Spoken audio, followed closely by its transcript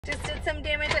Just did some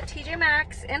damage at TJ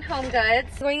Maxx and Home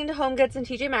Goods. Going into Home Goods and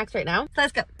TJ Maxx right now. So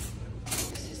let's go.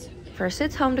 First,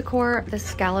 it's home decor. The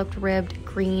scalloped ribbed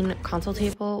green console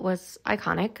table was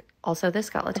iconic. Also the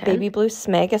skeleton. A baby blue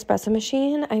Smeg espresso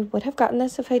machine. I would have gotten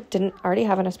this if I didn't already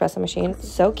have an espresso machine.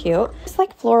 So cute. It's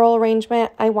like floral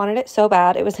arrangement. I wanted it so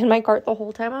bad. It was in my cart the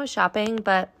whole time I was shopping,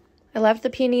 but I loved the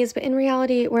peonies, but in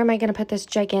reality, where am I going to put this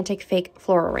gigantic fake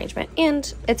floral arrangement?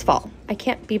 And it's fall. I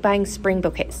can't be buying spring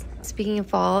bouquets. Speaking of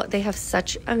fall, they have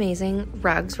such amazing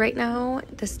rugs right now.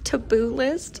 This taboo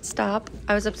list, stop.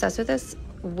 I was obsessed with this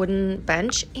wooden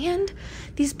bench and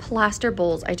these plaster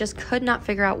bowls. I just could not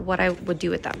figure out what I would do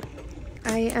with them.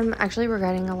 I am actually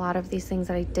regretting a lot of these things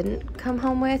that I didn't come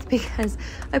home with because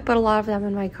I put a lot of them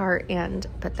in my cart and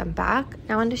put them back.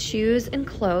 Now onto shoes and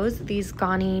clothes. These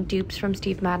Gani dupes from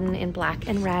Steve Madden in black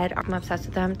and red. I'm obsessed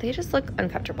with them. They just look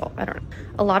uncomfortable. I don't know.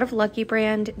 A lot of Lucky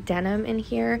Brand denim in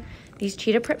here. These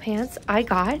cheetah print pants I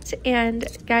got, and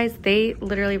guys, they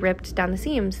literally ripped down the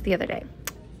seams the other day.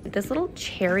 This little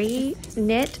cherry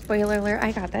knit, spoiler alert,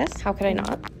 I got this. How could I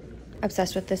not?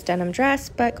 Obsessed with this denim dress,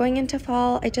 but going into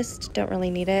fall, I just don't really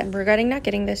need it. I'm regretting not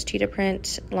getting this cheetah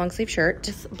print long sleeve shirt.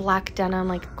 This black denim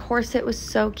like corset was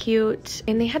so cute,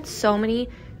 and they had so many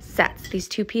sets. These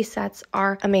two-piece sets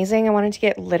are amazing. I wanted to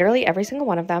get literally every single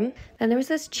one of them. Then there was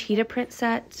this cheetah print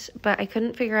set, but I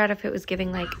couldn't figure out if it was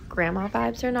giving like grandma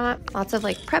vibes or not. Lots of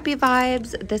like preppy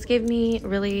vibes. This gave me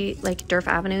really like Durf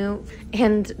Avenue,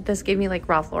 and this gave me like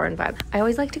Ralph Lauren vibe. I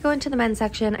always like to go into the men's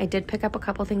section. I did pick up a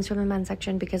couple things from the men's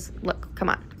section because look, come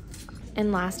on.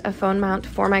 And last, a phone mount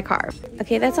for my car.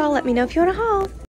 Okay, that's all. Let me know if you want a haul.